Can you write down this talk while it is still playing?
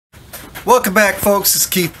Welcome back, folks. It's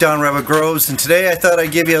Keith down Redwood Groves, and today I thought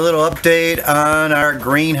I'd give you a little update on our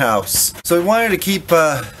greenhouse. So we wanted to keep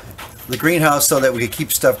the greenhouse so that we could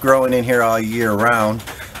keep stuff growing in here all year round.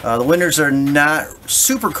 The winters are not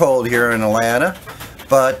super cold here in Atlanta,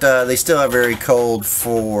 but they still are very cold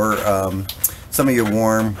for some of your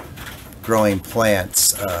warm growing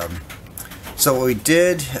plants. So what we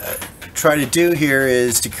did try to do here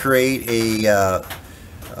is to create a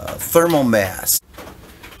thermal mass.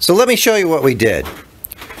 So let me show you what we did.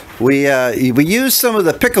 We used some of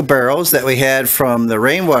the pickle barrels that we had from the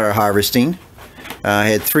rainwater harvesting. I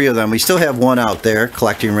had 3 of them. We still have one out there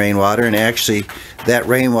collecting rainwater, and actually that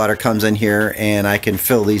rainwater comes in here and I can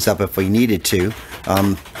fill these up if we needed to.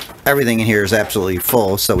 Everything in here is absolutely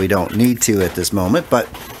full, so we don't need to at this moment, but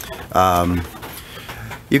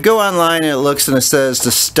you go online and it looks and it says to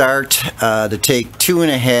start to take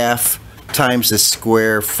 2.5 times the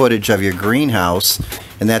square footage of your greenhouse,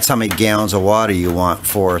 and that's how many gallons of water you want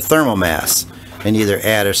for thermal mass, and either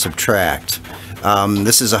add or subtract.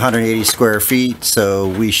 This is 180 square feet, so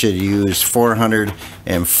we should use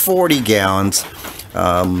 440 gallons.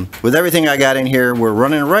 With everything I got in here, we're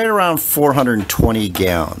running right around 420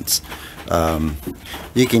 gallons. I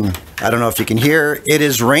don't know if you can hear, it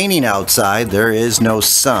is raining outside. There is no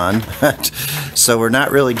sun, so we're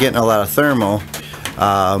not really getting a lot of thermal.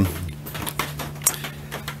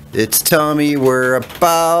 It's telling me we're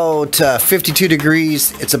about 52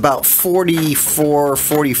 degrees. It's about 44,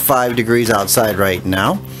 45 degrees outside right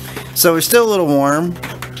now. So we're still a little warm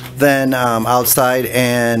than outside,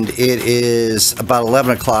 and it is about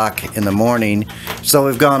 11 o'clock in the morning. So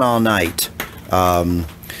we've gone all night.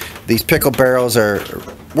 These pickle barrels are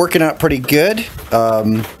working out pretty good.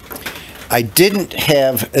 I didn't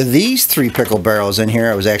have these 3 pickle barrels in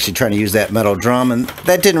here. I was actually trying to use that metal drum, and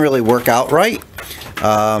that didn't really work out right.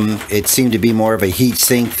 It seemed to be more of a heat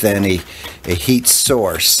sink than a heat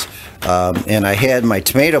source. And I had my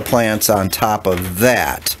tomato plants on top of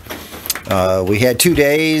that. We had 2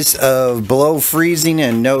 days of below freezing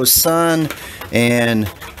and no sun, and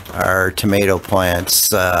our tomato plants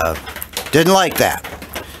didn't like that.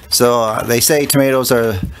 So they say tomatoes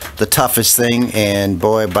are the toughest thing, and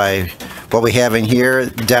boy, by what we have in here,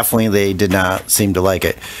 definitely they did not seem to like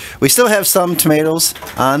it. We still have some tomatoes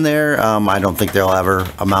on there. I don't think they'll ever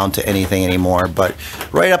amount to anything anymore, but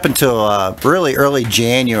right up until really early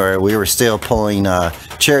January, we were still pulling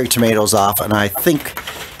cherry tomatoes off, and I think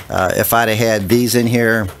if I'd have had these in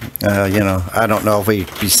here, you know, I don't know if we'd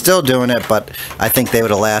be still doing it, but I think they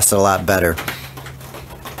would have lasted a lot better.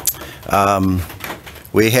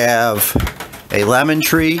 We have a lemon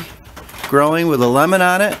tree growing with a lemon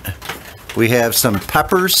on it. We have some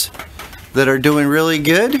peppers that are doing really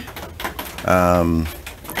good.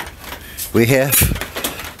 We have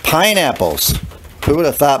pineapples. Who would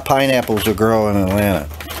have thought pineapples would grow in Atlanta?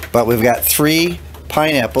 But we've got 3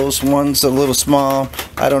 pineapples. One's a little small.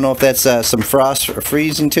 I don't know if that's some frost or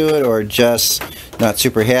freezing to it or just not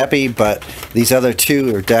super happy, but these other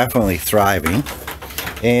 2 are definitely thriving.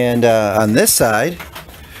 And on this side,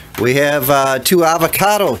 we have 2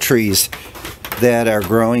 avocado trees that are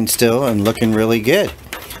growing still and looking really good.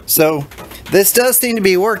 So this does seem to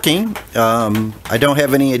be working. I don't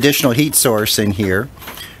have any additional heat source in here.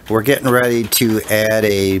 We're getting ready to add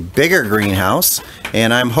a bigger greenhouse,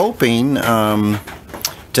 and I'm hoping to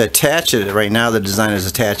attach it. Right now the design is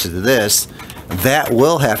attached to this. That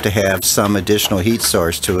will have to have some additional heat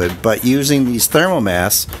source to it, but using these thermal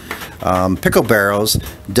mass pickle barrels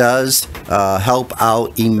does help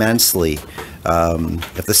out immensely.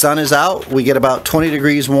 If the sun is out, we get about 20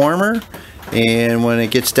 degrees warmer, and when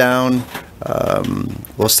it gets down,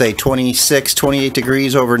 we'll say 26, 28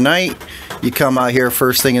 degrees overnight, you come out here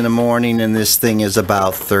first thing in the morning and this thing is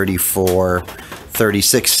about 34,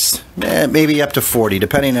 36, maybe up to 40,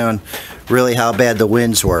 depending on really how bad the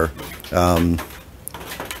winds were.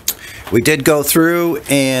 We did go through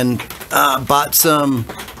and bought some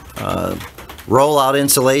rollout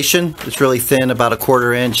insulation. It's really thin, about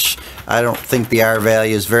 1/4 inch. I don't think the R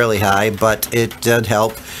value is very high, but it did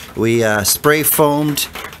help. We spray foamed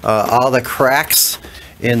all the cracks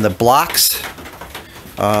in the blocks.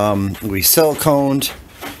 We siliconed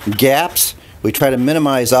gaps. We try to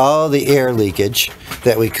minimize all the air leakage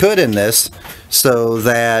that we could in this, so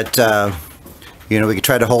that you know, we could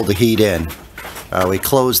try to hold the heat in. We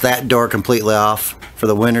closed that door completely off for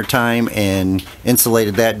the winter time and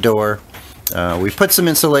insulated that door. We put some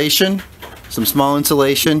insulation, some small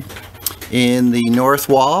insulation in the north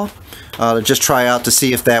wall to just try out to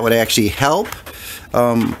see if that would actually help.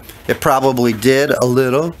 It probably did a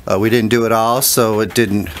little. We didn't do it all, so it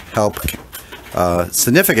didn't help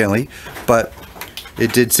significantly, but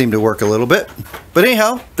it did seem to work a little bit. But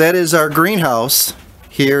anyhow, that is our greenhouse.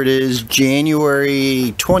 Here it is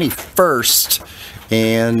January 21st,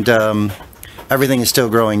 and everything is still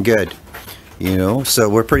growing good. You know, so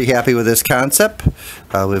we're pretty happy with this concept.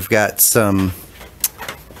 We've got some,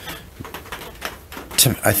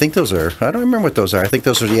 I think those are, I don't remember what those are. I think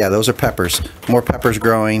those are, yeah, those are peppers. More peppers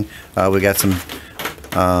growing. We got some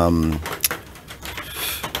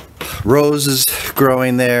roses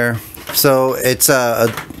growing there. So it's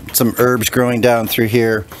some herbs growing down through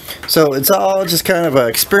here. So it's all just kind of an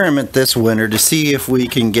experiment this winter to see if we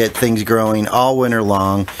can get things growing all winter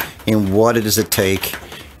long and what it does it take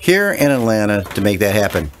here in Atlanta to make that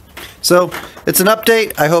happen. So it's an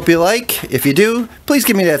update. I hope you like. If you do, please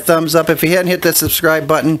give me that thumbs up. If you hadn't hit that subscribe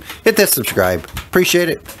button, hit that subscribe. Appreciate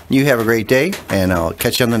it. You have a great day, and I'll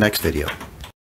catch you on the next video.